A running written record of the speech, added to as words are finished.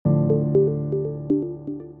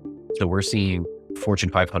So we're seeing Fortune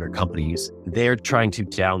 500 companies, they're trying to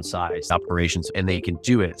downsize operations, and they can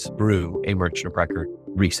do it through a merchant of record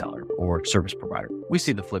reseller or service provider. We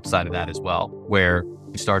see the flip side of that as well, where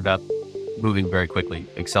we started up moving very quickly,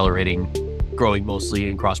 accelerating, growing mostly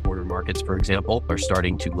in cross-border markets, for example, are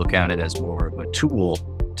starting to look at it as more of a tool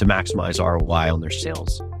to maximize ROI on their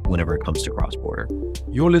sales whenever it comes to cross-border.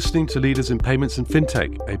 You're listening to Leaders in Payments and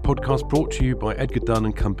Fintech, a podcast brought to you by Edgar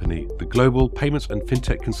Dunn & Company, the global payments and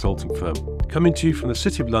fintech consulting firm. Coming to you from the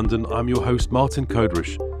City of London, I'm your host, Martin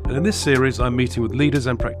Kodrich. And in this series, I'm meeting with leaders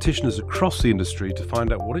and practitioners across the industry to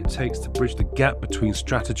find out what it takes to bridge the gap between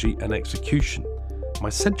strategy and execution. My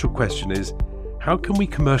central question is, how can we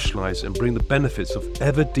commercialize and bring the benefits of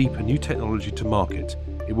ever deeper new technology to market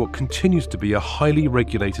in what continues to be a highly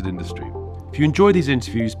regulated industry? If you enjoy these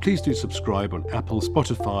interviews, please do subscribe on Apple,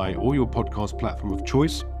 Spotify, or your podcast platform of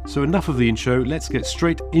choice. So enough of the intro, let's get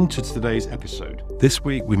straight into today's episode. This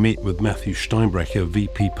week we meet with Matthew Steinbrecher,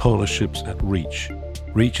 VP Partnerships at Reach.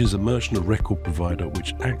 Reach is a merchant of record provider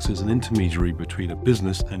which acts as an intermediary between a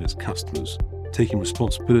business and its customers, taking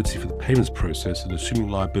responsibility for the payments process and assuming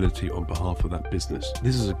liability on behalf of that business.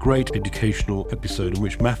 This is a great educational episode in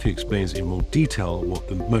which Matthew explains in more detail what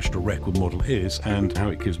the merchant of record model is and how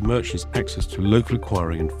it gives merchants access to local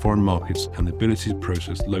acquiring in foreign markets and the ability to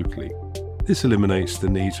process locally. This eliminates the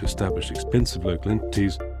need to establish expensive local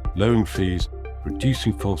entities, lowering fees,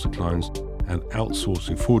 reducing false declines, and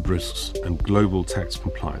outsourcing fraud risks and global tax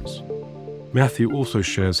compliance. Matthew also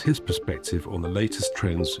shares his perspective on the latest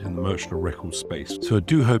trends in the merchant of record space. So I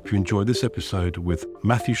do hope you enjoyed this episode with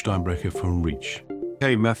Matthew Steinbrecher from Reach.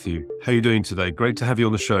 Hey Matthew, how are you doing today? Great to have you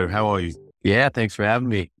on the show. How are you? Yeah, thanks for having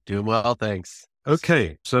me. Doing well, thanks.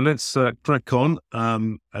 Okay, so let's crack on.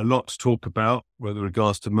 A lot to talk about with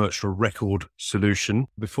regards to merchant of record solution.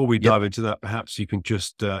 Before we dive into that, perhaps you can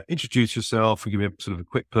just introduce yourself and give me a sort of a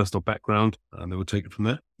quick personal background, and then we'll take it from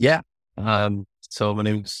there. Yeah. So my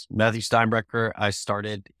name is Matthew Steinbrecher. I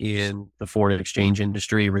started in the foreign exchange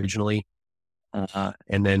industry originally,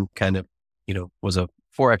 and then kind of, was a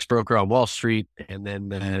Forex broker on Wall Street. And then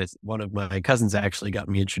one of my cousins actually got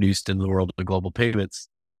me introduced into the world of global payments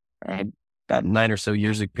about 9 or so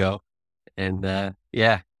years ago. And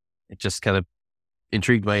it just kind of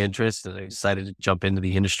intrigued my interest, and I decided to jump into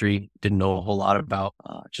the industry. Didn't know a whole lot about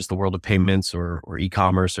just the world of payments or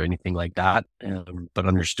e-commerce or anything like that, but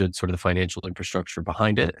understood sort of the financial infrastructure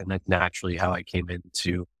behind it. And that's naturally how I came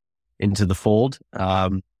into the fold.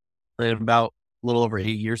 And about a little over 8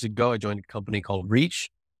 years ago, I joined a company called Reach,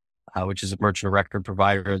 which is a merchant of record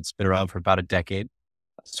provider. It's been around for about a decade.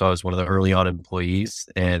 So I was one of the early on employees.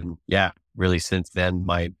 And really since then,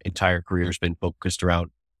 my entire career has been focused around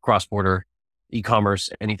cross-border e-commerce,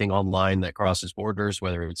 anything online that crosses borders,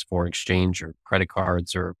 whether it's foreign exchange or credit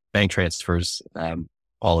cards or bank transfers,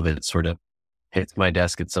 all of it sort of hits my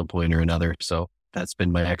desk at some point or another. So that's been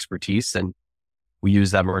my expertise. And we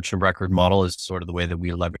use that merchant of record model as sort of the way that we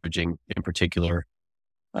are leveraging, in particular,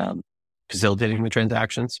 facilitating the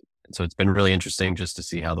transactions. And so it's been really interesting just to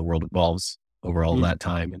see how the world evolves over all that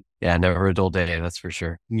time. And never a dull day, that's for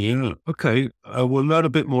sure. Yeah. Okay. We'll learn a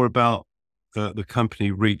bit more about the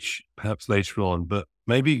company Reach perhaps later on, but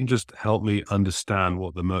maybe you can just help me understand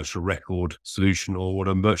what the merchant of record solution or what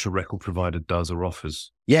a merchant of record provider does or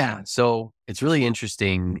offers. Yeah. So it's really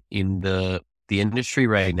interesting in the industry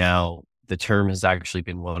right now. The term has actually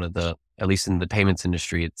been one of the, at least in the payments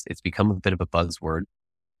industry, it's become a bit of a buzzword.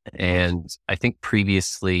 And I think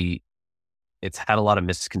previously it's had a lot of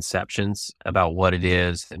misconceptions about what it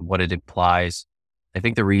is and what it implies. I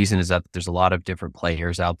think the reason is that there's a lot of different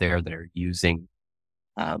players out there that are using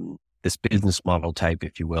this business model type,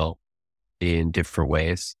 if you will, in different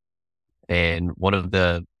ways. And one of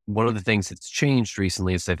the things that's changed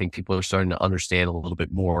recently is I think people are starting to understand a little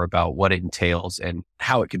bit more about what it entails and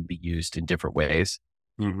how it can be used in different ways.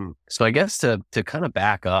 Mm-hmm. So I guess to kind of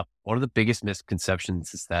back up, one of the biggest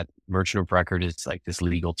misconceptions is that merchant of record is like this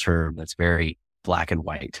legal term that's very black and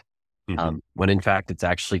white. When in fact, it's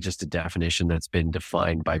actually just a definition that's been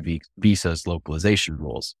defined by Visa's localization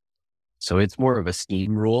rules. So it's more of a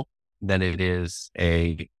scheme rule than it is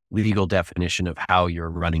a legal definition of how you're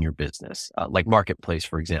running your business. Like marketplace,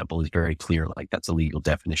 for example, is very clear. Like that's a legal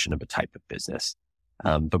definition of a type of business.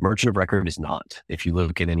 But merchant of record is not. If you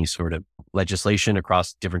look at any sort of legislation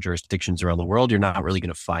across different jurisdictions around the world, you're not really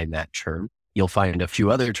going to find that term. You'll find a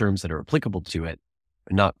few other terms that are applicable to it,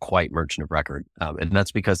 not quite merchant of record. And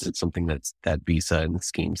that's because it's something that Visa and the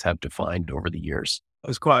schemes have defined over the years.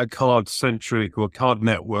 It's quite a card-centric or card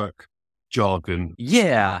network jargon.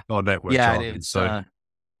 Yeah. Card network jargon. It's, so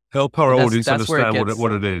help our audience understand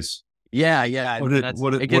what it is. Yeah, yeah. And it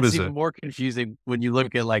What gets is even it? more confusing when you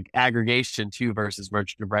look at like aggregation too versus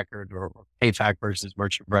merchant of record or payback versus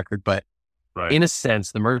merchant of record. But Right. in a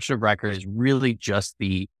sense, the merchant of record is really just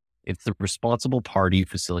it's the responsible party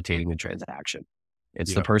facilitating the transaction.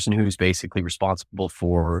 It's the Yeah. person who's basically responsible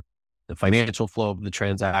for the financial flow of the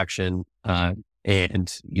transaction, and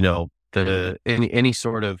any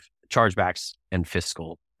sort of chargebacks and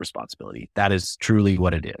fiscal responsibility. That is truly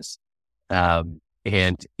what it is.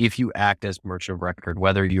 And if you act as merchant of record,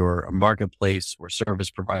 whether you're a marketplace or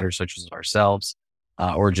service provider such as ourselves,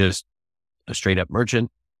 or just a straight up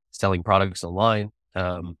merchant selling products online,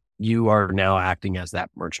 you are now acting as that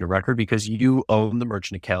merchant of record because you own the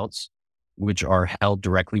merchant accounts, which are held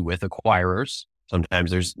directly with acquirers.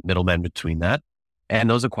 Sometimes there's middlemen between that. And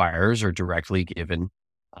those acquirers are directly given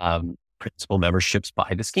principal memberships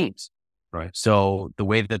by the schemes. Right. So the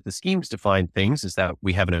way that the schemes define things is that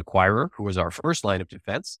we have an acquirer who is our first line of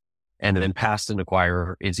defense, and then past an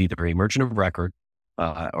acquirer is either a merchant of record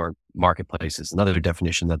or marketplace is another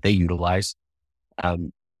definition that they utilize.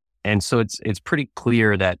 And so it's pretty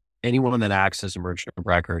clear that anyone that acts as a merchant of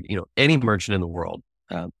record, any merchant in the world,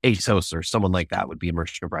 ASOS or someone like that would be a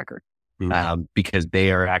merchant of record, because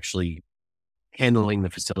they are actually handling the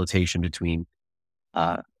facilitation between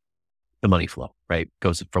the money flow, right?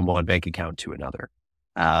 Goes from one bank account to another.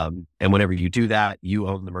 And whenever you do that, you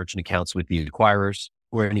own the merchant accounts with the acquirers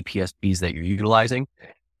or any PSPs that you're utilizing.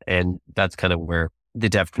 And that's kind of where the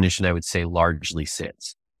definition, I would say, largely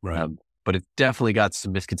sits. Right. But it's definitely got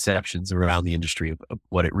some misconceptions around the industry of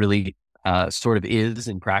what it really sort of is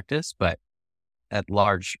in practice. But at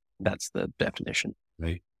large, that's the definition.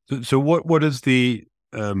 Right. So what is the,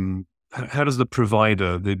 how does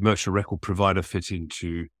the merchant record provider fit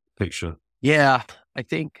into picture? Yeah, I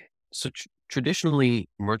think so. Traditionally,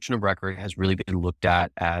 merchant of record has really been looked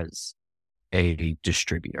at as a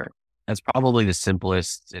distributor. That's probably the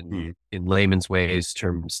simplest in layman's ways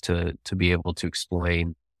terms to be able to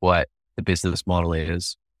explain what the business model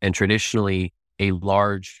is. And traditionally, a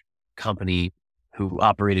large company who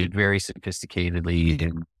operated very sophisticatedly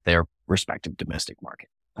in their respective domestic market.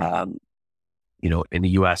 In the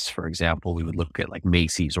US, for example, we would look at like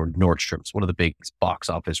Macy's or Nordstrom's, one of the big box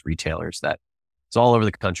office retailers that it's all over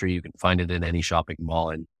the country. You can find it in any shopping mall,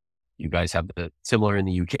 and you guys have the similar in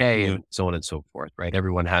the UK and so on and so forth, right?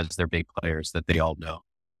 Everyone has their big players that they all know.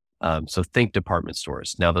 So think department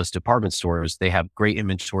stores. Now, those department stores, they have great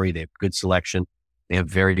inventory. They have good selection. They have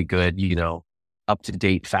very good,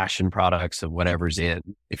 up-to-date fashion products of whatever's in,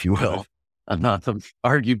 if you will. Not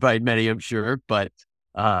argued by many, I'm sure, but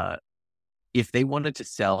if they wanted to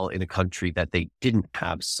sell in a country that they didn't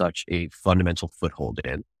have such a fundamental foothold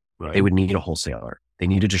in, right, they would need a wholesaler. They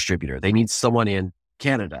need a distributor. They need someone in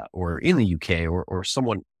Canada or in the UK or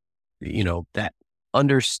someone, that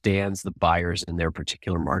understands the buyers in their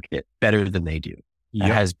particular market better than they do. That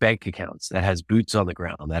has bank accounts, that has boots on the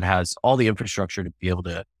ground, that has all the infrastructure to be able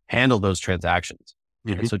to handle those transactions.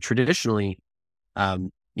 And so traditionally,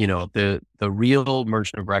 the real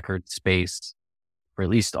merchant of record space, or at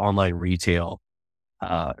least online retail,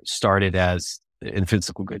 started as in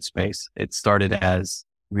physical goods space. It started as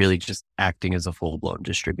really just acting as a full-blown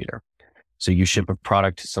distributor. So you ship a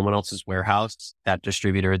product to someone else's warehouse, that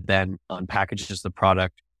distributor then unpackages the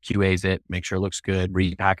product, QAs it, makes sure it looks good,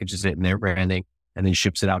 repackages it in their branding, and then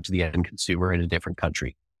ships it out to the end consumer in a different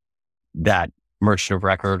country. That merchant of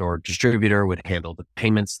record or distributor would handle the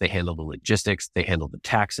payments, they handle the logistics, they handle the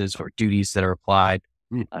taxes or duties that are applied.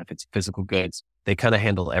 If it's physical goods, they kind of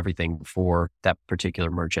handle everything for that particular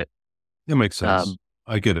merchant. That makes sense.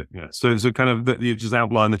 I get it. Yeah. So kind of you just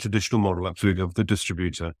outline the traditional model absolutely of the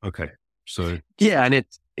distributor. Okay. So yeah, and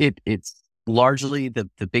it's largely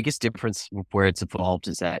the biggest difference where it's evolved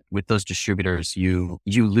is that with those distributors, you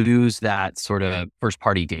lose that sort of first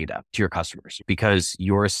party data to your customers because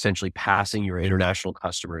you're essentially passing your international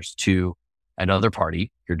customers to another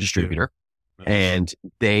party, your distributor, and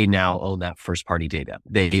they now own that first party data.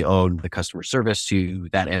 They own the customer service to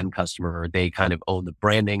that end customer. They kind of own the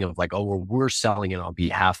branding of like, oh, well, we're selling it on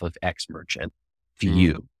behalf of X merchant to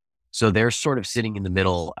you. So they're sort of sitting in the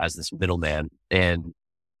middle as this middleman. And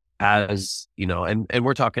as, and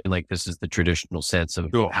we're talking like this is the traditional sense of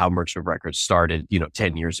how merchant of records started,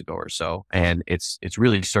 10 years ago or so. And it's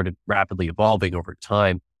really started rapidly evolving over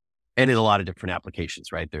time and in a lot of different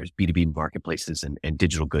applications, right? There's B2B marketplaces and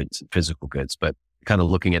digital goods and physical goods, but kind of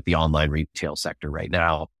looking at the online retail sector right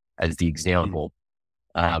now as the example,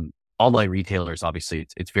 online retailers, obviously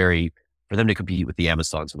it's very, for them to compete with the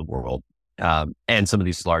Amazons of the world, and some of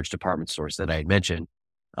these large department stores that I had mentioned.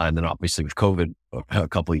 And then obviously with COVID a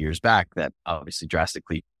couple of years back, that obviously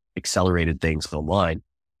drastically accelerated things online.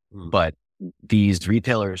 But these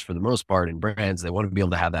retailers, for the most part, and brands, they want to be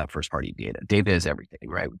able to have that first party data. Data is everything,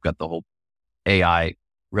 right? We've got the whole AI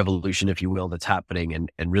revolution, if you will, that's happening, and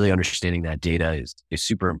really understanding that data is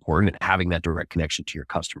super important, and having that direct connection to your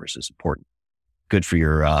customers is important. Good for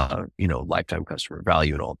your lifetime customer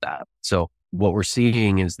value and all of that. So what we're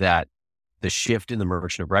seeing is that the shift in the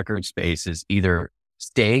merchant of record space is either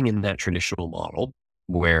staying in that traditional model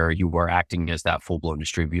where you are acting as that full-blown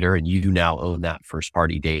distributor and you now own that first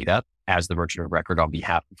party data as the merchant of record on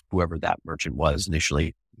behalf of whoever that merchant was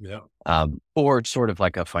initially. Or sort of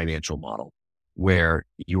like a financial model where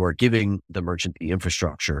you are giving the merchant the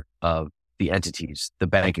infrastructure of the entities, the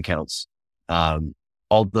bank accounts,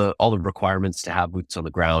 all the requirements to have boots on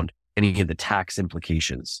the ground, any of the tax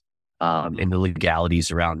implications, and the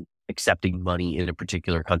legalities around accepting money in a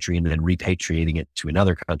particular country and then repatriating it to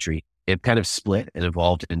another country. It kind of split and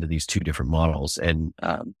evolved into these two different models. And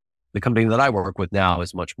the company that I work with now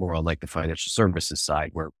is much more on like the financial services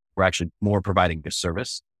side, where we're actually more providing a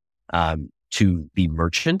service to the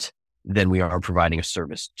merchant than we are providing a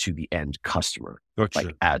service to the end customer,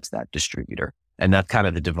 like as that distributor. And that's kind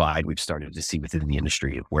of the divide we've started to see within the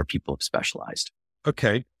industry of where people have specialized.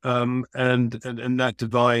 Okay. And that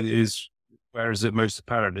divide is, where is it most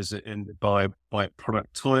apparent? Is it by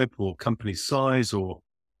product type or company size or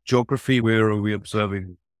geography? Where are we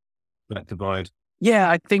observing that divide? Yeah,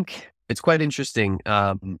 I think it's quite interesting.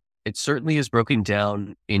 It certainly is broken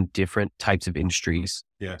down in different types of industries.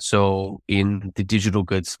 Yeah. So in the digital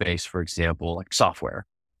goods space, for example, like software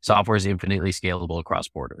is infinitely scalable across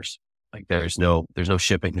borders. Like there's no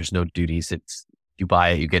shipping, there's no duties. It's, you buy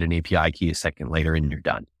it, you get an API key a second later and you're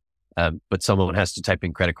done. But someone has to type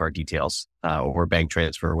in credit card details or bank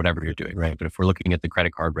transfer or whatever you're doing, right? But if we're looking at the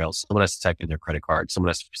credit card rails, someone has to type in their credit card. Someone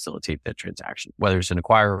has to facilitate that transaction, whether it's an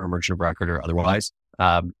acquirer or merchant of record or otherwise.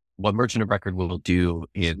 What merchant of record will do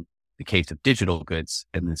in the case of digital goods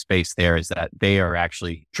in the space there is that they are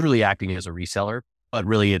actually truly acting as a reseller. But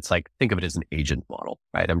really, it's like, think of it as an agent model,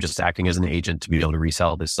 right? I'm just acting as an agent to be able to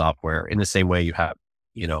resell this software in the same way you have,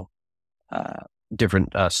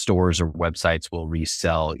 different stores or websites will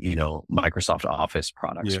resell, Microsoft Office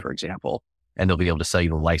products, for example, and they'll be able to sell you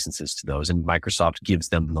the licenses to those. And Microsoft gives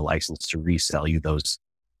them the license to resell you those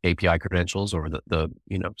API credentials or the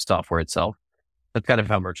software itself. That's kind of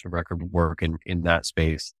how merchant of record would work in that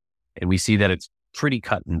space. And we see that it's pretty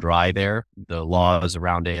cut and dry there. The laws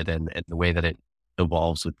around it and the way that it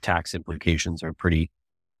evolves with tax implications are pretty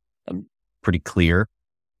clear.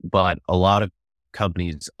 But a lot of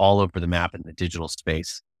companies all over the map in the digital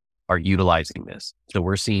space are utilizing this. So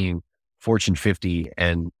we're seeing Fortune 50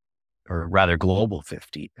 or rather Global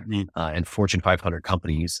 50 and Fortune 500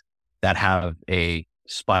 companies that have a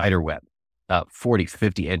spider web, 40,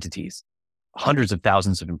 50 entities, hundreds of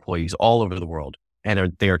thousands of employees all over the world.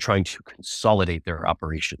 And they are trying to consolidate their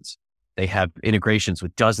operations. They have integrations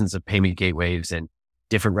with dozens of payment gateways and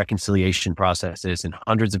different reconciliation processes and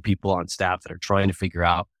hundreds of people on staff that are trying to figure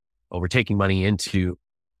out, we're taking money into,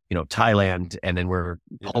 Thailand, and then we're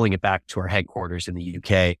pulling it back to our headquarters in the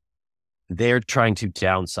UK. They're trying to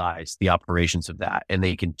downsize the operations of that, and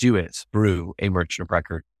they can do it through a merchant of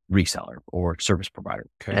record reseller or service provider.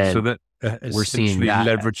 Okay, and so that we're seeing that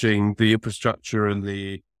leveraging the infrastructure and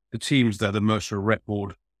the teams that the merchant of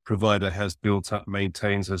record provider has built up,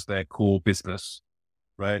 maintains as their core business,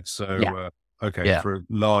 right? So, for a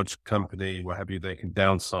large company, what have you, they can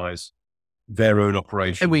downsize their own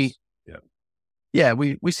operations. And we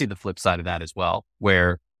see the flip side of that as well,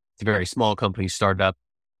 where it's a very small company, startup,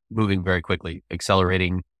 moving very quickly,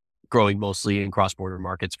 accelerating, growing mostly in cross-border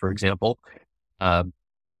markets, for example.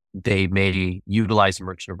 They may utilize a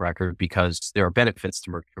merchant of record because there are benefits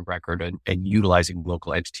to merchant of record and utilizing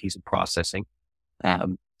local entities and processing.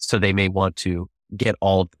 So they may want to get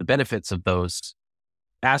all of the benefits of those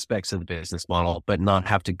aspects of the business model, but not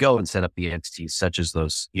have to go and set up the entities such as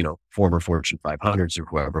those, former Fortune 500s or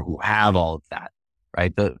whoever who have all of that,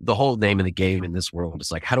 right? The whole name of the game in this world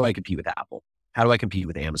is like, how do I compete with Apple? How do I compete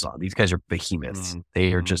with Amazon? These guys are behemoths.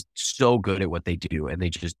 They are just so good at what they do and they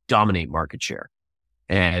just dominate market share.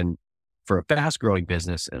 And for a fast growing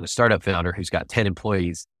business and a startup founder who's got 10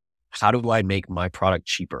 employees, how do I make my product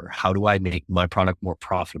cheaper? How do I make my product more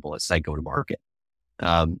profitable as I go to market?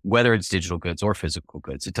 Whether it's digital goods or physical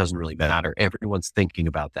goods, it doesn't really matter. Everyone's thinking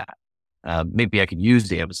about that. Maybe I could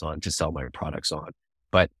use Amazon to sell my products on,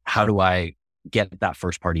 but how do I get that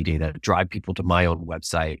first party data, drive people to my own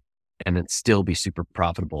website, and then still be super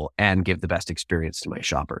profitable and give the best experience to my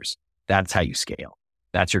shoppers? That's how you scale.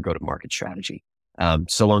 That's your go-to-market strategy.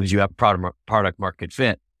 So long as you have product market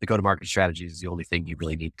fit, the go-to-market strategy is the only thing you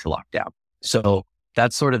really need to lock down. So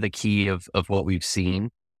that's sort of the key of what we've seen.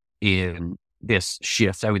 in this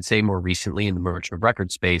shift, I would say more recently in the merchant of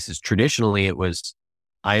record space is traditionally it was,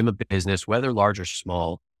 I am a business, whether large or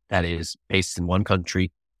small, that is based in one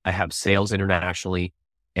country. I have sales internationally,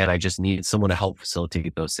 and I just need someone to help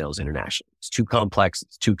facilitate those sales internationally. It's too complex.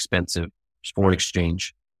 It's too expensive. There's foreign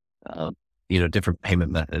exchange, different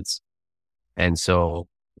payment methods. And so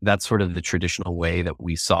that's sort of the traditional way that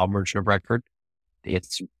we saw merchant of record.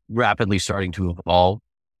 It's rapidly starting to evolve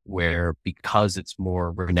where, because it's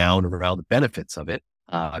more renowned around the benefits of it,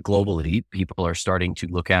 globally, people are starting to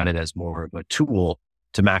look at it as more of a tool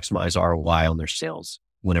to maximize ROI on their sales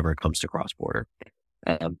whenever it comes to cross-border.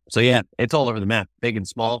 So yeah, it's all over the map, big and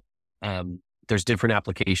small. There's different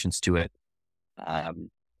applications to it.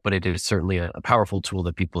 But it is certainly a powerful tool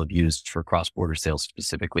that people have used for cross-border sales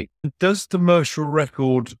specifically. Does the merchant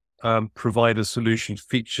record provider solution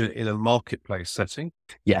feature in a marketplace setting?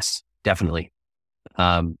 Yes, definitely.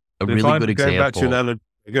 A really good example. Back to your analogy,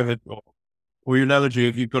 go ahead. Or your analogy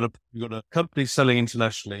of you've got a company selling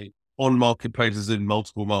internationally on marketplaces in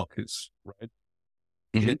multiple markets, right?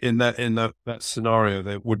 Mm-hmm. In that scenario,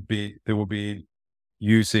 they will be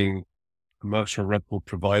using a merchant record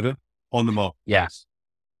provider on the marketplace. Yeah.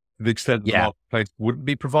 To the extent that the marketplace wouldn't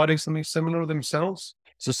be providing something similar themselves.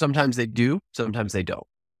 So sometimes they do, sometimes they don't.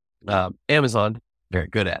 Amazon, very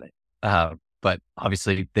good at it. But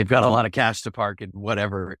obviously they've got a lot of cash to park in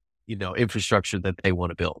whatever, infrastructure that they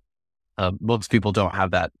want to build. Most people don't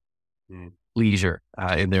have that leisure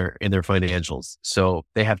in their financials. So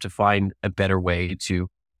they have to find a better way to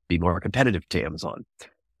be more competitive to Amazon,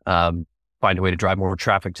 find a way to drive more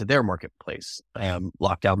traffic to their marketplace,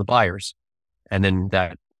 lock down the buyers. And then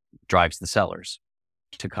that drives the sellers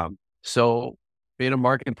to come. So in a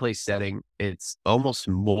marketplace setting, it's almost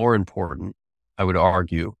more important, I would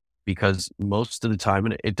argue, because most of the time,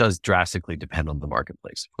 and it does drastically depend on the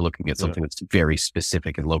marketplace. If we're looking at something that's very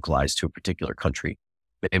specific and localized to a particular country,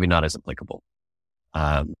 maybe not as applicable.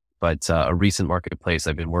 But a recent marketplace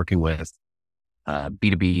I've been working with,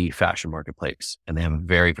 B2B fashion marketplace, and they have a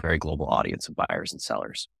very, very global audience of buyers and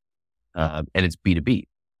sellers. And it's B2B.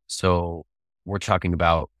 So we're talking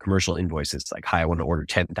about commercial invoices like, hi, I want to order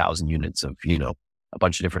 10,000 units of, a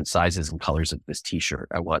bunch of different sizes and colors of this t-shirt.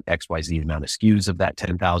 I want XYZ amount of SKUs of that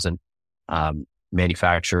 10,000.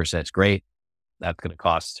 Manufacturer says, great, that's going to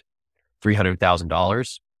cost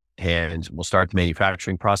 $300,000. And we'll start the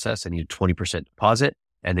manufacturing process. I need a 20% deposit.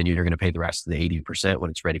 And then you're going to pay the rest of the 80%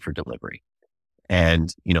 when it's ready for delivery.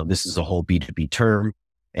 And, this is a whole B2B term.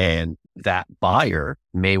 And that buyer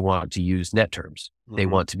may want to use net terms. They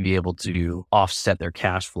want to be able to offset their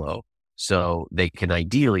cash flow. So they can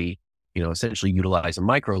ideally, essentially utilize a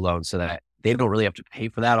microloan so that they don't really have to pay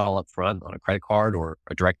for that all up front on a credit card or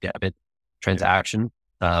a direct debit transaction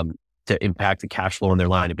to impact the cash flow in their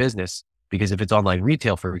line of business. Because if it's online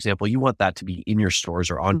retail, for example, you want that to be in your stores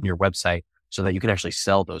or on your website so that you can actually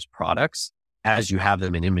sell those products as you have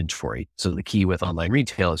them in inventory. So the key with online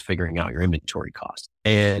retail is figuring out your inventory cost.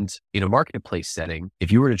 And in a marketplace setting,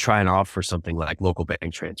 if you were to try and offer something like local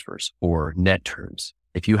bank transfers or net terms,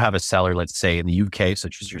 if you have a seller, let's say in the UK,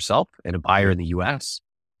 such as yourself, and a buyer in the US,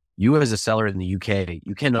 you as a seller in the UK,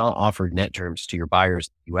 you cannot offer net terms to your buyers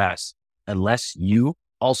in the US unless you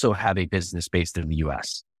also have a business based in the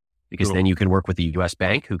US. Because then you can work with the US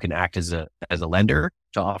bank who can act as a lender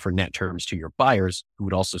to offer net terms to your buyers who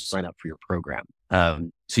would also sign up for your program.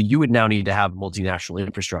 So you would now need to have multinational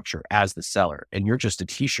infrastructure as the seller, and you're just a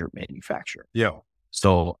t-shirt manufacturer. Yeah.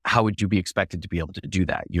 So how would you be expected to be able to do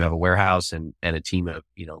that? You have a warehouse and a team of,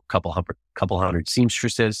 couple hundred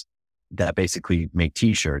seamstresses that basically make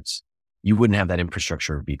t-shirts. You wouldn't have that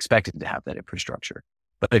infrastructure or be expected to have that infrastructure.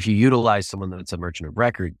 But if you utilize someone that's a merchant of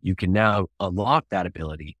record, you can now unlock that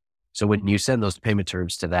ability. So when you send those payment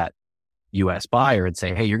terms to that US buyer and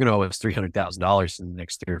say, hey, you're going to owe us $300,000 in the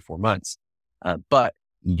next 3 or 4 months, but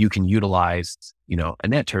you can utilize, a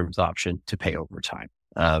net terms option to pay over time.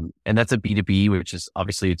 And that's a B2B, which is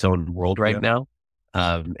obviously its own world right now.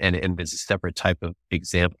 And it's a separate type of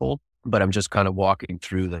example, but I'm just kind of walking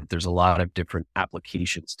through that there's a lot of different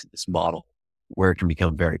applications to this model where it can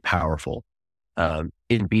become very powerful. In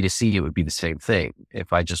B2C, it would be the same thing.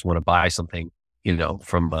 If I just want to buy something,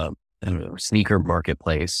 from a sneaker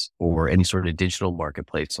marketplace or any sort of digital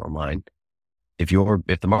marketplace online, if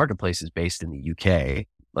the marketplace is based in the UK,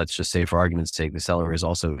 let's just say for argument's sake, the seller is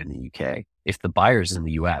also in the UK. If the buyer is in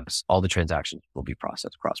the US, all the transactions will be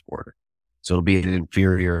processed cross-border. So it'll be an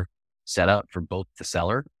inferior setup for both the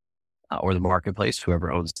seller or the marketplace,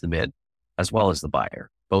 whoever owns the mid, as well as the buyer.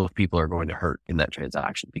 Both people are going to hurt in that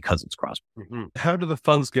transaction because it's cross-border. How do the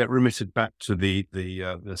funds get remitted back to the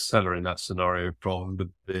seller in that scenario from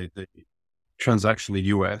the transaction in the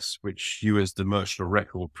US, which you as the merchant of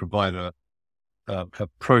record provider have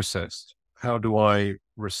processed, how do I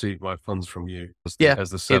receive my funds from you as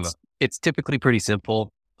the seller? It's typically pretty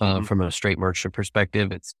simple from a straight merchant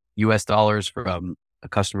perspective. It's US dollars from a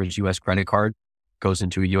customer's US credit card goes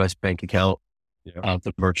into a US bank account of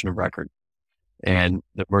the merchant of record. And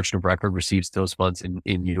the merchant of record receives those funds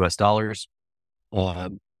in US dollars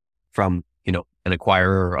from, an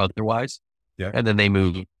acquirer or otherwise. Yeah. And then they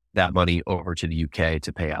move that money over to the UK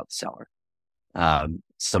to pay out the seller.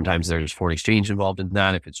 Sometimes there's foreign exchange involved in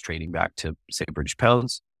that if it's trading back to, say, British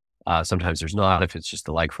pounds. Sometimes there's not if it's just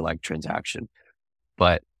a like-for-like transaction.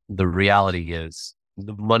 But the reality is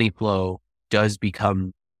the money flow does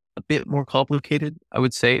become a bit more complicated, I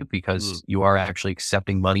would say, because you are actually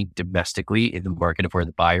accepting money domestically in the market of where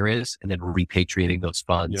the buyer is and then repatriating those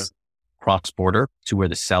funds cross-border to where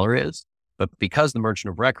the seller is. But because the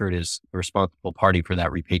merchant of record is the responsible party for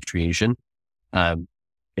that repatriation,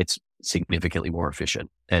 it's significantly more efficient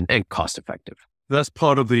and cost-effective. That's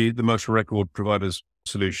part of the merchant record provider's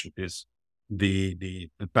solution is the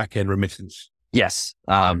back-end remittance. Yes.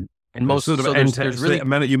 And most sort of you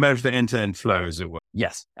manage the end-to-end flow, as it were.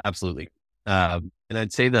 Yes, absolutely. And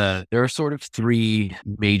I'd say there are sort of three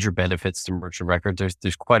major benefits to merchant record.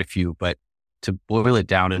 There's quite a few, but to boil it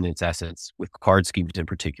down in its essence, with card schemes in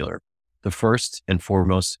particular, the first and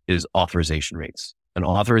foremost is authorization rates. An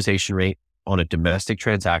authorization rate on a domestic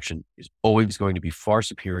transaction is always going to be far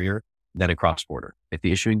superior than a cross-border. If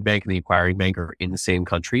the issuing bank and the acquiring bank are in the same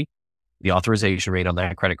country, the authorization rate on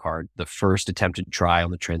that credit card, the first attempted try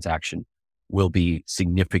on the transaction, will be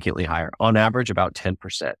significantly higher. On average, about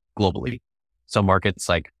 10% globally. Some markets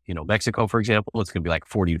like, Mexico, for example, it's going to be like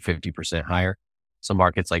 40 to 50% higher. Some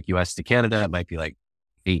markets like US to Canada, it might be like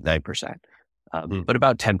 8, 9%. But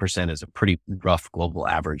about 10% is a pretty rough global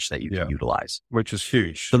average that you can utilize. Which is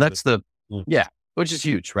huge. So that's which is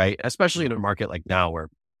huge, right? Especially in a market like now where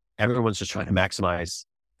everyone's just trying to maximize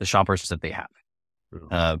the shoppers that they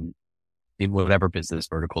have in whatever business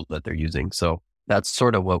vertical that they're using. So that's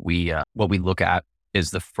sort of what we look at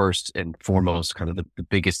is the first and foremost kind of the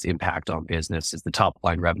biggest impact on business is the top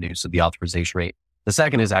line revenue. So the authorization rate. The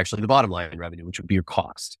second is actually the bottom line revenue, which would be your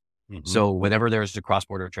cost. So whenever there's a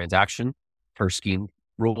cross-border transaction per scheme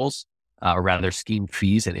rules, or rather scheme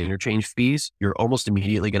fees and interchange fees, you're almost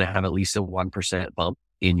immediately going to have at least a 1% bump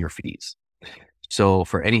in your fees. So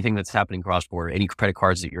for anything that's happening cross-border, any credit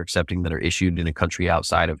cards that you're accepting that are issued in a country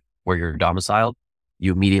outside of where you're domiciled,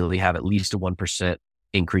 you immediately have at least a 1%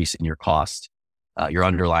 increase in your cost, your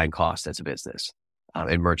underlying cost as a business.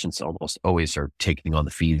 And merchants almost always are taking on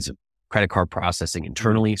the fees of credit card processing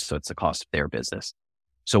internally. So it's the cost of their business.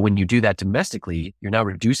 So when you do that domestically, you're now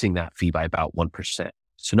reducing that fee by about 1%.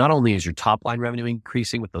 So not only is your top line revenue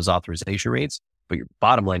increasing with those authorization rates, but your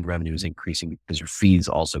bottom line revenue is increasing because your fees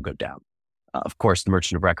also go down. Of course, the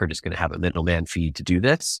merchant of record is going to have a middleman fee to do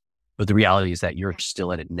this, but the reality is that you're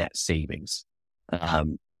still at a net savings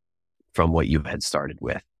from what you had started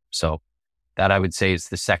with. So that I would say is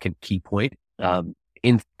the second key point.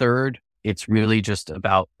 In third, it's really just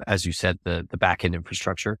about, as you said, the back-end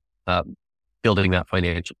infrastructure, building that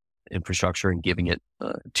financial infrastructure and giving it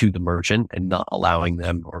to the merchant and not allowing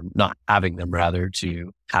them or not having them rather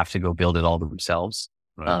to have to go build it all themselves.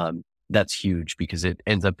 Right. That's huge because it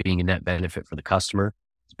ends up being a net benefit for the customer.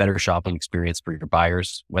 It's better shopping experience for your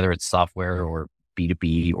buyers, whether it's software or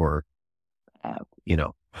B2B or,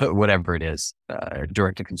 whatever it is,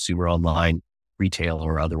 direct to consumer online, retail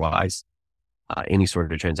or otherwise. Any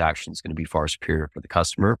sort of transaction is going to be far superior for the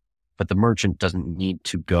customer, but the merchant doesn't need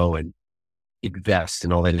to go and invest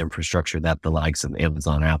in all that infrastructure that the likes of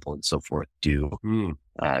Amazon, Apple, and so forth do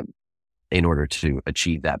in order to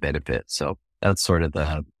achieve that benefit. So that's sort of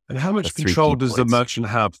the. And how much control does the merchant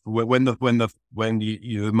have when the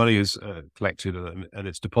money is collected and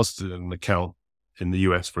it's deposited in an account in the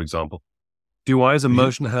US, for example? Do I, as a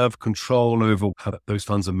merchant, have control over how those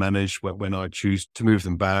funds are managed when I choose to move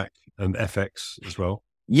them back and FX as well?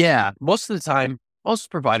 Yeah, most of the time.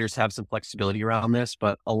 Most providers have some flexibility around this,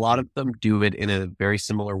 but a lot of them do it in a very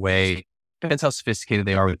similar way. Depends how sophisticated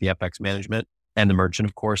they are with the FX management and the merchant,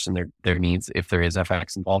 of course, and their needs if there is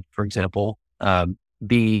FX involved, for example.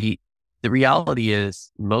 The reality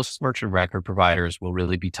is most merchant record providers will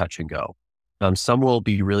really be touch and go. Some will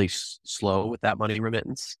be really slow with that money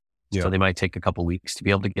remittance. So they might take a couple of weeks to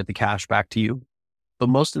be able to get the cash back to you. But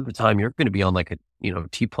most of the time you're going to be on like a,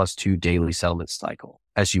 T+2 daily settlement cycle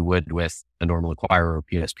as you would with a normal acquirer or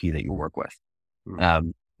PSP that you work with.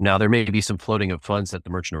 Now there may be some floating of funds that the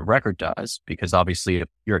merchant of record does, because obviously if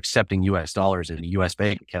you're accepting US dollars in a US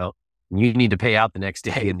bank account and you need to pay out the next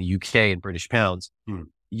day in the UK in British pounds,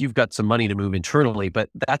 you've got some money to move internally, but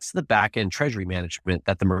that's the back end treasury management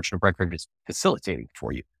that the merchant of record is facilitating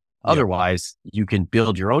for you. Yeah. Otherwise, you can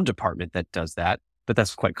build your own department that does that, but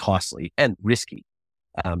that's quite costly and risky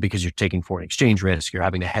because you're taking foreign exchange risk. You're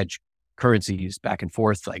having to hedge currencies back and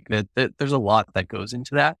forth. Like there's a lot that goes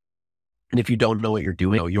into that. And if you don't know what you're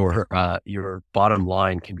doing, your bottom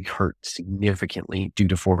line can be hurt significantly due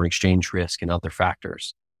to foreign exchange risk and other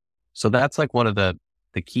factors. So that's like one of the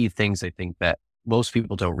key things I think that most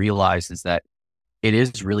people don't realize is that it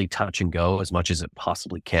is really touch and go as much as it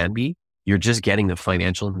possibly can be. You're just getting the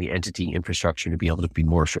financial and the entity infrastructure to be able to be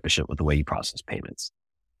more efficient with the way you process payments.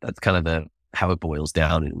 That's kind of how it boils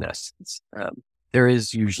down in essence. There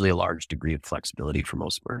is usually a large degree of flexibility for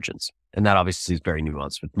most merchants. And that obviously is very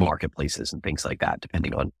nuanced with marketplaces and things like that,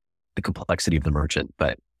 depending on the complexity of the merchant.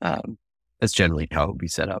 But that's generally how it would be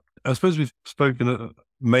set up. I suppose we've spoken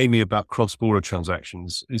mainly about cross-border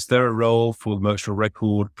transactions. Is there a role for the merchant of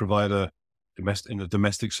record provider in a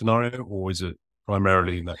domestic scenario, or is it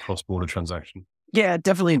primarily in that cross-border transaction? Yeah,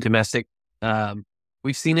 definitely in domestic.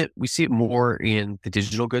 We see it more in the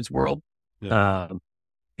digital goods world. Yeah.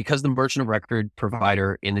 Because the merchant of record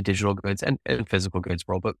provider in the digital goods and physical goods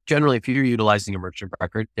world, but generally if you're utilizing a merchant of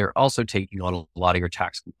record, they're also taking on a lot of your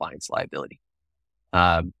tax compliance liability,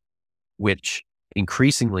 which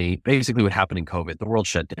increasingly, basically what happened in COVID, the world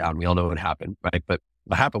shut down. We all know what happened, right? But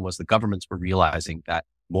what happened was the governments were realizing that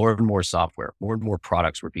more and more software, more and more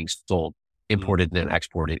products were being sold, imported and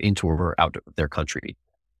exported into or out of their country.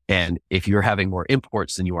 And if you're having more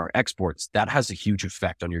imports than you are exports, that has a huge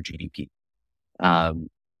effect on your GDP.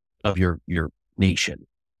 Of your nation.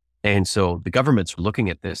 And so the governments are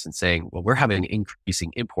looking at this and saying, well, we're having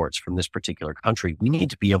increasing imports from this particular country. We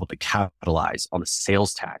need to be able to capitalize on the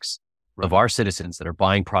sales tax of our citizens that are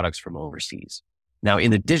buying products from overseas. Now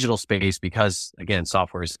in the digital space, because again,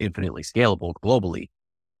 software is infinitely scalable globally,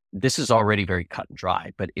 this is already very cut and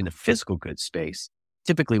dry. But in the physical goods space,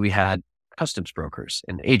 typically we had customs brokers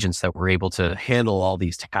and agents that were able to handle all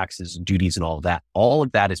these taxes and duties and all of that. All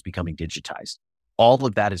of that is becoming digitized. All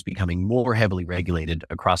of that is becoming more heavily regulated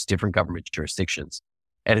across different government jurisdictions.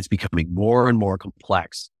 And it's becoming more and more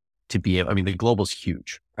complex to be able, the global's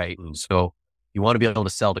huge, right? So you want to be able to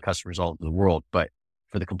sell to customers all over the world, but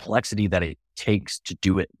for the complexity that it takes to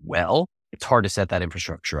do it well, it's hard to set that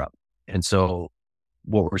infrastructure up. And so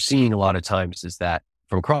what we're seeing a lot of times is that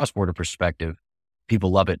from a cross-border perspective,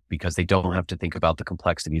 people love it because they don't have to think about the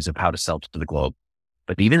complexities of how to sell to the globe.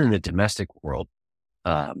 But even in the domestic world,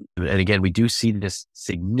 and again, we do see this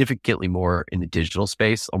significantly more in the digital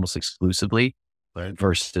space, almost exclusively,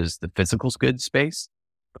 versus the physical goods space.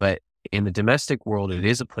 But in the domestic world, it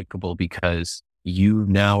is applicable because you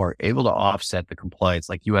now are able to offset the compliance,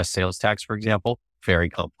 like US sales tax, for example, very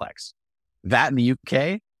complex. That in the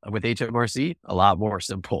UK with HMRC, a lot more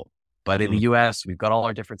simple. But in the US, we've got all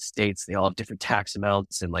our different states. They all have different tax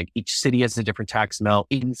amounts, and like each city has a different tax amount.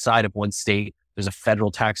 Inside of one state, there's a federal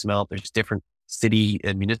tax amount. There's different city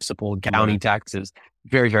and municipal and county taxes,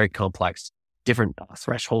 very, very complex, different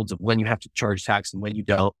thresholds of when you have to charge tax and when you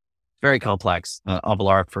don't. Very complex.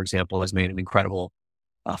 Avalar, for example, has made an incredible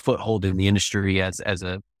foothold in the industry as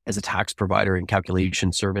a tax provider and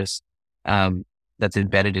calculation service that's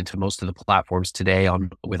embedded into most of the platforms today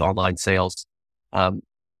with online sales.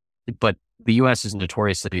 But the US is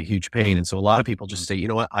notoriously a huge pain. And so a lot of people just say, you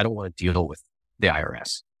know what, I don't want to deal with the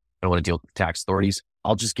IRS. I don't want to deal with the tax authorities.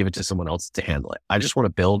 I'll just give it to someone else to handle it. I just want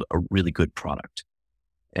to build a really good product.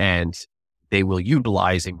 And they will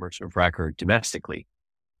utilize a merchant of record domestically,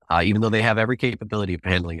 even though they have every capability of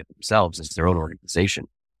handling it themselves as their own organization.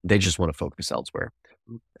 They just want to focus elsewhere.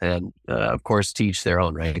 And of course, to each their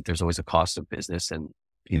own, right? There's always a cost of business and,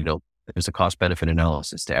 there's a cost benefit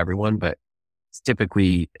analysis to everyone, but it's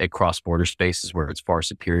typically a cross-border spaces where it's far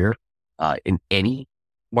superior in any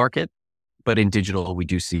market. But in digital, we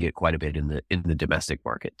do see it quite a bit in the domestic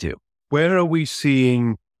market too. Where are we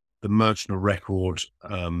seeing the merchant of record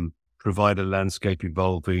provider landscape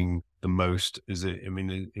evolving the most? Is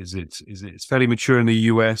it's fairly mature in the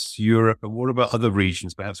US, Europe, but what about other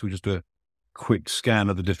regions? Perhaps we just do a quick scan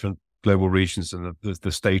of the different global regions and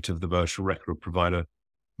the state of the virtual record provider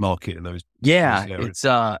market in those. Yeah, areas.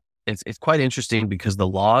 It's quite interesting because the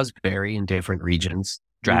laws vary in different regions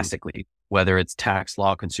drastically, whether it's tax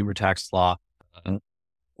law, consumer tax law,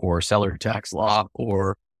 or seller tax law,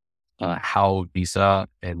 or how Visa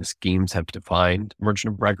and the schemes have defined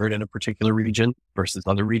merchant of record in a particular region versus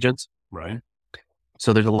other regions. Right.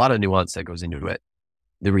 So there's a lot of nuance that goes into it.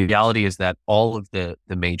 The reality is that all of the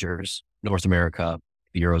majors, North America,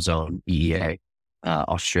 the Eurozone, EEA,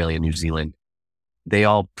 Australia, New Zealand, they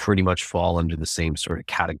all pretty much fall under the same sort of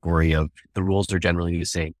category of the rules are generally the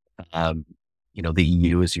same. Um, the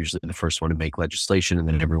EU is usually the first one to make legislation, and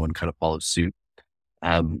then everyone kind of follows suit.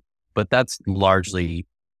 But that's largely,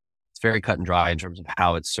 it's very cut and dry in terms of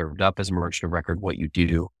how it's served up as a merchant of record, what you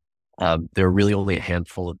do. There are really only a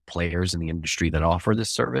handful of players in the industry that offer this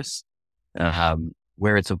service.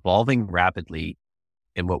 Where it's evolving rapidly,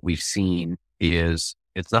 and what we've seen is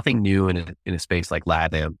it's nothing new in a space like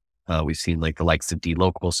LATAM. We've seen like the likes of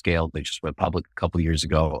dLocal Scale. They just went public a couple of years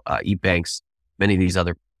ago. eBanks, many of these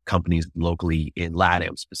other companies locally in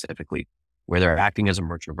LATAM specifically, where they're acting as a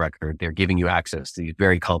merchant of record. They're giving you access to these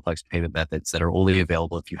very complex payment methods that are only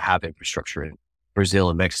available if you have infrastructure in Brazil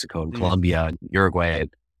and Mexico and Colombia and Uruguay,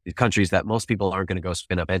 the countries that most people aren't going to go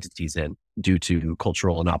spin up entities in due to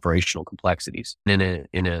cultural and operational complexities. In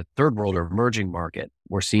a third world or emerging market,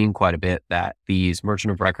 we're seeing quite a bit that these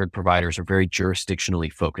merchant of record providers are very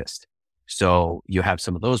jurisdictionally focused. So you have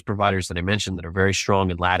some of those providers that I mentioned that are very strong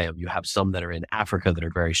in LATAM. You have some that are in Africa that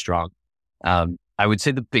are very strong. I would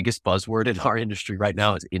say the biggest buzzword in our industry right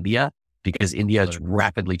now is India, because India is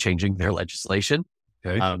rapidly changing their legislation.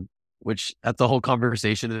 Okay. Which that's a whole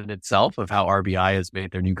conversation in itself of how RBI has made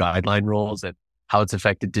their new guideline rules and how it's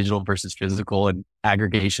affected digital versus physical and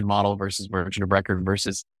aggregation model versus merchant of record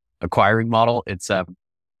versus acquiring model. It's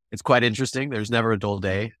quite interesting. There's never a dull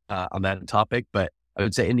day on that topic, but I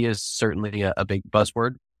would say India is certainly a big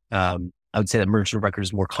buzzword. I would say that merchant of record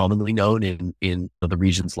is more commonly known in the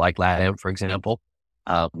regions like LATAM, for example,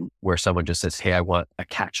 where someone just says, hey, I want a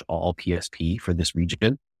catch-all PSP for this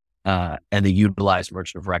region. And they utilize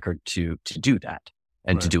merchant of record to do that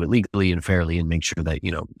and to do it legally and fairly and make sure that,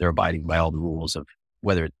 they're abiding by all the rules of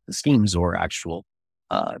whether it's the schemes or actual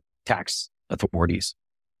tax authorities.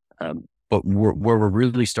 But where we're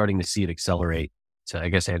really starting to see it accelerate, to, I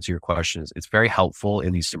guess, answer your question, is it's very helpful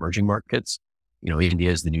in these emerging markets.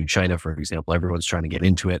 India is the new China, for example. Everyone's trying to get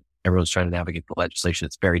into it. Everyone's trying to navigate the legislation.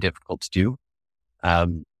 It's very difficult to do.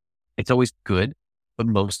 It's always good. But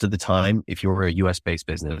most of the time, if you're a US-based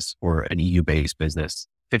business or an EU-based business,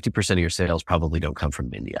 50% of your sales probably don't come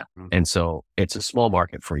from India. Mm-hmm. And so it's a small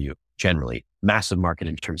market for you, generally. Massive market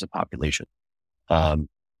in terms of population.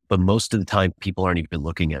 But most of the time, people aren't even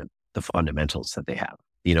looking at the fundamentals that they have.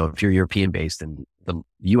 If you're European-based and the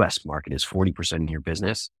US market is 40% of your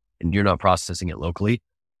business and you're not processing it locally,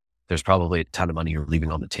 there's probably a ton of money you're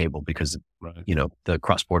leaving on the table because of, the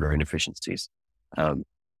cross-border inefficiencies.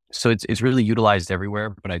 So it's really utilized everywhere,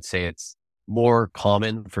 but I'd say it's more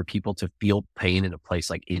common for people to feel pain in a place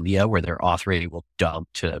like India, where their auth rate will dump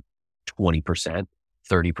to 20%,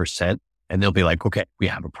 30%. And they'll be like, okay, we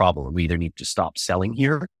have a problem. We either need to stop selling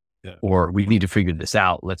here or we need to figure this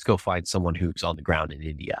out. Let's go find someone who's on the ground in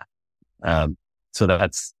India. So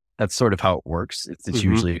that's sort of how it works. It's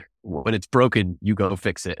usually when it's broken, you go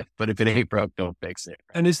fix it. But if it ain't broke, don't fix it.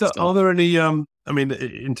 And are there any,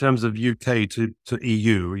 in terms of UK to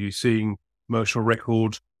EU, are you seeing merchant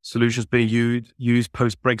record solutions being used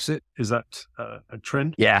post-Brexit? Is that a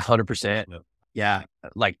trend? Yeah, 100%. Yeah.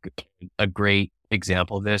 Like a great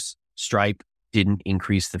example of this, Stripe didn't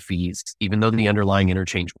increase the fees, even though the underlying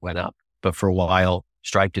interchange went up. But for a while,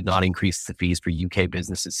 Stripe did not increase the fees for UK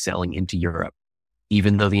businesses selling into Europe,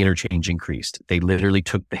 even though the interchange increased. They literally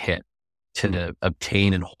took the hit to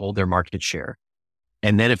obtain and hold their market share.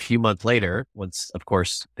 And then a few months later, once, of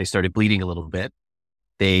course, they started bleeding a little bit,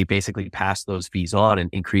 they basically passed those fees on and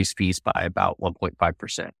increased fees by about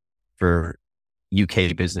 1.5% for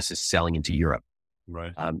UK businesses selling into Europe.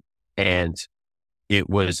 Right. And it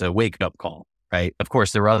was a wake-up call, right? Of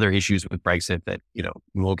course, there were other issues with Brexit that,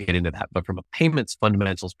 we'll get into that. But from a payments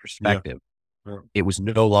fundamentals perspective, it was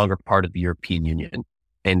no longer part of the European Union,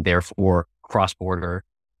 and therefore cross-border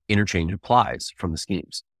interchange applies from the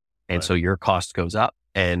schemes. And so your cost goes up.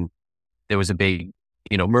 And there was a big,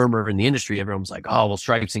 murmur in the industry. Everyone was like, oh, well,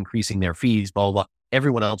 Stripe's increasing their fees, blah, blah, blah.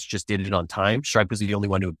 Everyone else just did it on time. Stripe was the only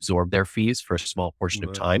one to absorb their fees for a small portion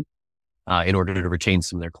of time in order to retain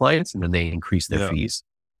some of their clients. And then they increased their fees.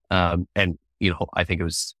 And, I think it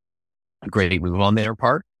was a great move on their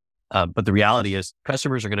part. But the reality is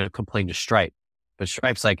customers are going to complain to Stripe. But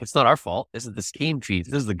Stripe's like, it's not our fault. This is the scheme fees.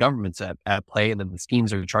 This is the government's at play. And then the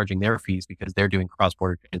schemes are charging their fees because they're doing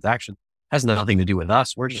cross-border transactions. Has nothing to do with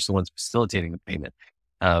us. We're just the ones facilitating the payment.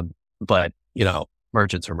 But,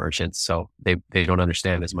 merchants are merchants. So they don't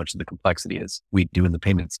understand as much of the complexity as we do in the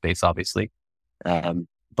payment space, obviously.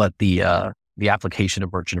 But the application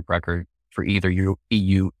of merchant of record for either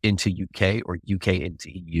EU into UK or UK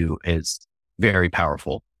into EU is very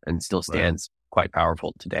powerful and still stands quite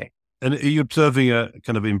powerful today. And are you observing a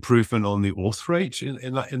kind of improvement on the auth rate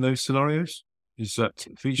in those scenarios? Is that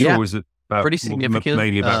a feature or is it about pretty significant.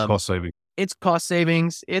 mainly about cost saving. It's cost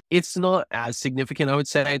savings. It's not as significant, I would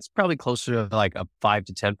say. It's probably closer to like a 5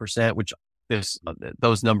 to 10%, which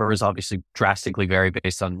those numbers obviously drastically vary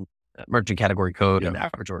based on merchant category code and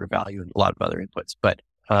average order value and a lot of other inputs. But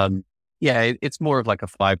it's more of like a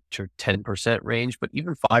 5 to 10% range. But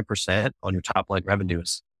even 5% on your top line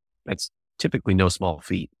revenues, that's typically no small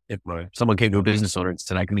feat. If someone came to a business owner and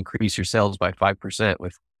said, I can increase your sales by 5%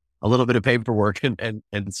 with a little bit of paperwork and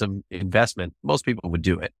some investment, most people would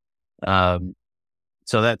do it.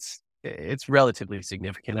 So it's relatively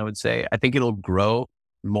significant, I would say. I think it'll grow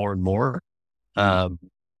more and more.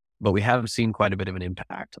 But we have seen quite a bit of an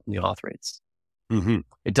impact on the auth rates. Mm-hmm.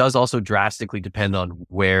 It does also drastically depend on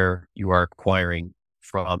where you are acquiring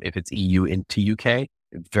from. If it's EU into UK,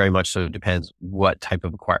 it very much so depends what type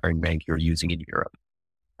of acquiring bank you're using in Europe.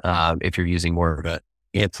 If you're using more of an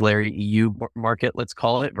ancillary EU market, let's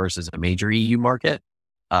call it, versus a major EU market,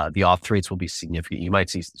 the auth rates will be significant. You might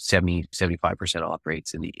see 70, 75% auth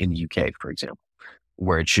rates in the UK, for example,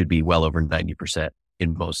 where it should be well over 90%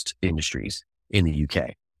 in most industries in the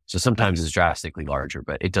UK. So sometimes it's drastically larger,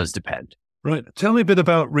 but it does depend. Right. Tell me a bit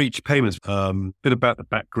about Reach Payments, a bit about the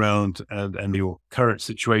background and your current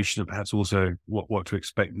situation, and perhaps also what to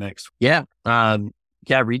expect next. Yeah.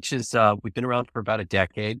 Reach is, we've been around for about a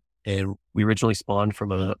decade, and we originally spawned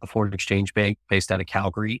from a foreign exchange bank based out of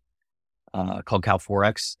Calgary, called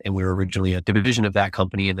CalForex. And we were originally a division of that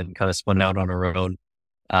company and then kind of spun out on our own.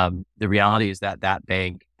 The reality is that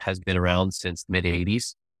bank has been around since the mid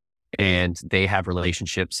 80s, and they have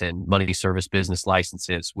relationships and money service business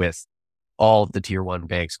licenses with all of the tier one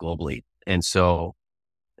banks globally. And so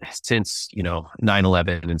since,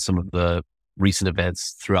 9/11 and some of the recent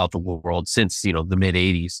events throughout the world since, the mid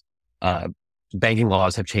 80s, banking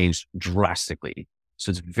laws have changed drastically. So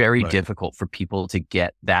it's very difficult for people to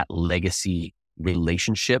get that legacy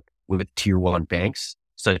relationship with tier one banks,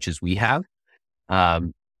 such as we have,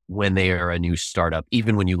 when they are a new startup.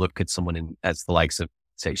 Even when you look at someone as the likes of,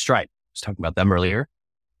 say, Stripe, I was talking about them earlier,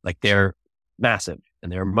 like they're massive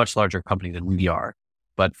and they're a much larger company than we are.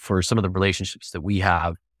 But for some of the relationships that we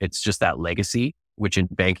have, it's just that legacy, which in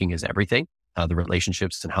banking is everything. The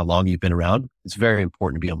relationships and how long you've been around. It's very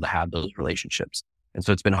important to be able to have those relationships. And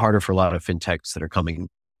so it's been harder for a lot of fintechs that are coming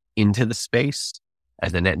into the space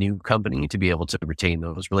as a net new company to be able to retain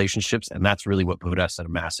those relationships. And that's really what put us at a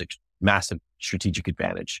massive strategic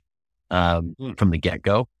advantage from the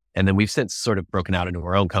get-go. And then we've since sort of broken out into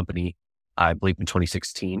our own company, I believe in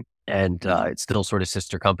 2016. And it's still sort of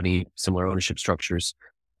sister company, similar ownership structures.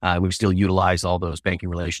 We still utilize all those banking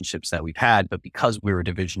relationships that we've had, but because we were a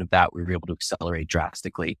division of that, we were able to accelerate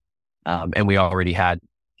drastically. And we already had,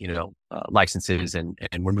 licenses and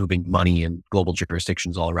we're moving money in global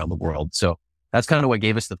jurisdictions all around the world. So that's kind of what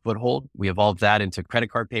gave us the foothold. We evolved that into credit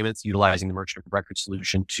card payments, utilizing the merchant of record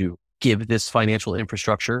solution to give this financial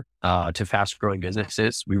infrastructure to fast growing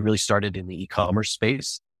businesses. We really started in the e-commerce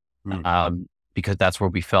space because that's where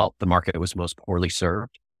we felt the market was most poorly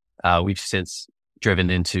served. We've since driven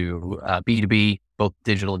into B2B, both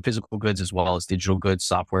digital and physical goods, as well as digital goods,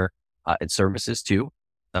 software, and services too,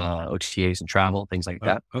 OTAs and travel, things like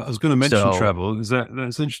that. I was going to mention travel.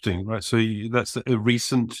 That's interesting, right? So that's a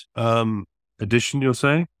recent addition, you're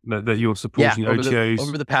saying that you're supporting OTAs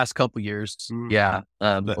over the past couple of years.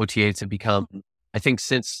 OTAs have become, I think,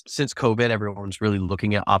 since COVID, everyone's really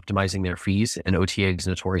looking at optimizing their fees, and OTAs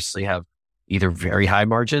notoriously have either very high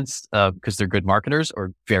margins because they're good marketers,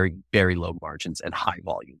 or very, very low margins and high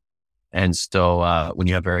volume. And so when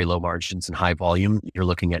you have very low margins and high volume, you're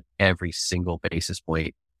looking at every single basis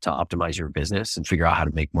point to optimize your business and figure out how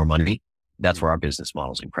to make more money. That's where our business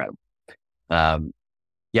model is incredible.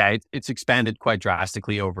 It's expanded quite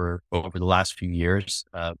drastically over the last few years.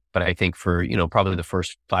 But I think for, probably the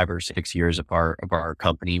first 5 or 6 years of our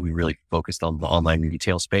company, we really focused on the online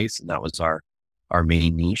retail space, and that was our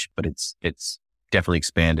main niche, but it's definitely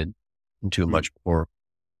expanded into a much more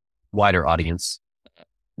wider audience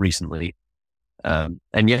recently.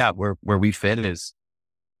 Where we fit is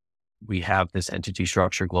we have this entity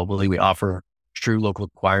structure globally. We offer true local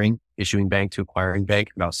acquiring, issuing bank to acquiring bank,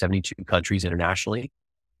 about 72 countries internationally.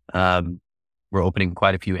 We're opening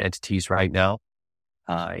quite a few entities right now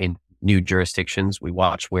in new jurisdictions. We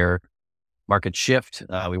watch where markets shift.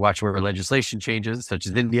 We watch where legislation changes, such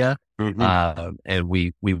as India. And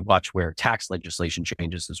we watch where tax legislation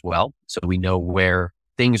changes as well. So we know where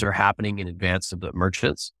things are happening in advance of the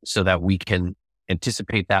merchants so that we can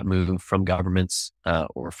anticipate that move from governments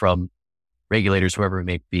or from regulators, whoever it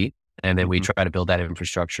may be. And then we try to build that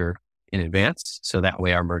infrastructure in advance so that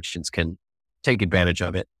way our merchants can take advantage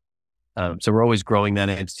of it. So we're always growing that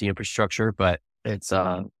entity infrastructure, but it's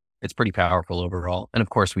it's pretty powerful overall. And of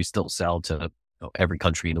course, we still sell to every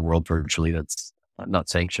country in the world virtually that's not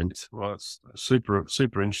sanctioned. Well, it's super,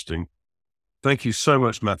 super interesting. Thank you so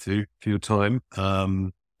much, Matthew, for your time.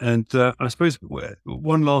 And I suppose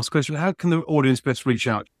one last question: how can the audience best reach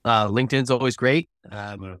out? LinkedIn's always great.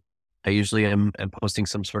 I usually am posting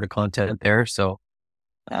some sort of content there, so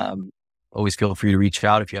always feel free to reach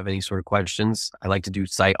out if you have any sort of questions. I like to do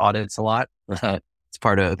site audits a lot. It's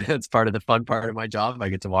part of the fun part of my job. I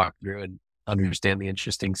get to walk through and understand the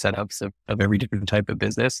interesting setups of every different type of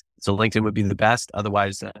business. So LinkedIn would be the best.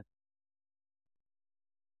 Otherwise,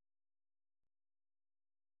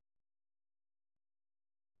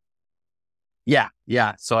 yeah.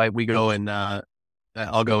 So we go and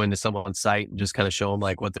I'll go into someone's site and just kind of show them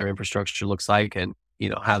like what their infrastructure looks like and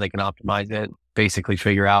how they can optimize it. Basically,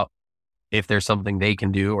 figure out if there's something they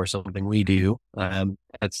can do or something we do.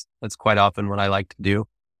 That's quite often what I like to do.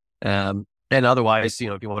 And otherwise,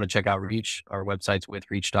 if you want to check out Reach, our website's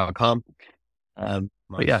withreach.com. Nice.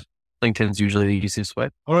 But yeah, LinkedIn's usually the easiest way.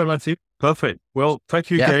 All right, Matthew. Perfect. Well, thank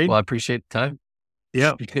you again. Well, I appreciate the time.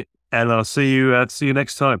 Yeah. And I'll see you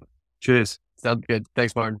next time. Cheers. Sounds good.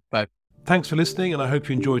 Thanks, Martin. Bye. Thanks for listening, and I hope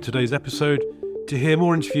you enjoyed today's episode. To hear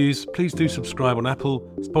more interviews, please do subscribe on Apple,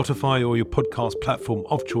 Spotify, or your podcast platform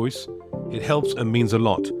of choice. It helps and means a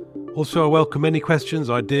lot. Also, I welcome any questions,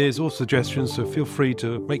 ideas, or suggestions, so feel free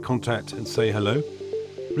to make contact and say hello.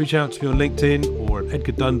 Reach out to me on LinkedIn or at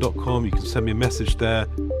edgardunn.com. You can send me a message there,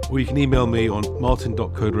 or you can email me on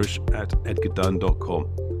martin.kodrish@edgardunn.com.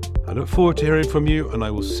 I look forward to hearing from you, and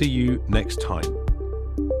I will see you next time.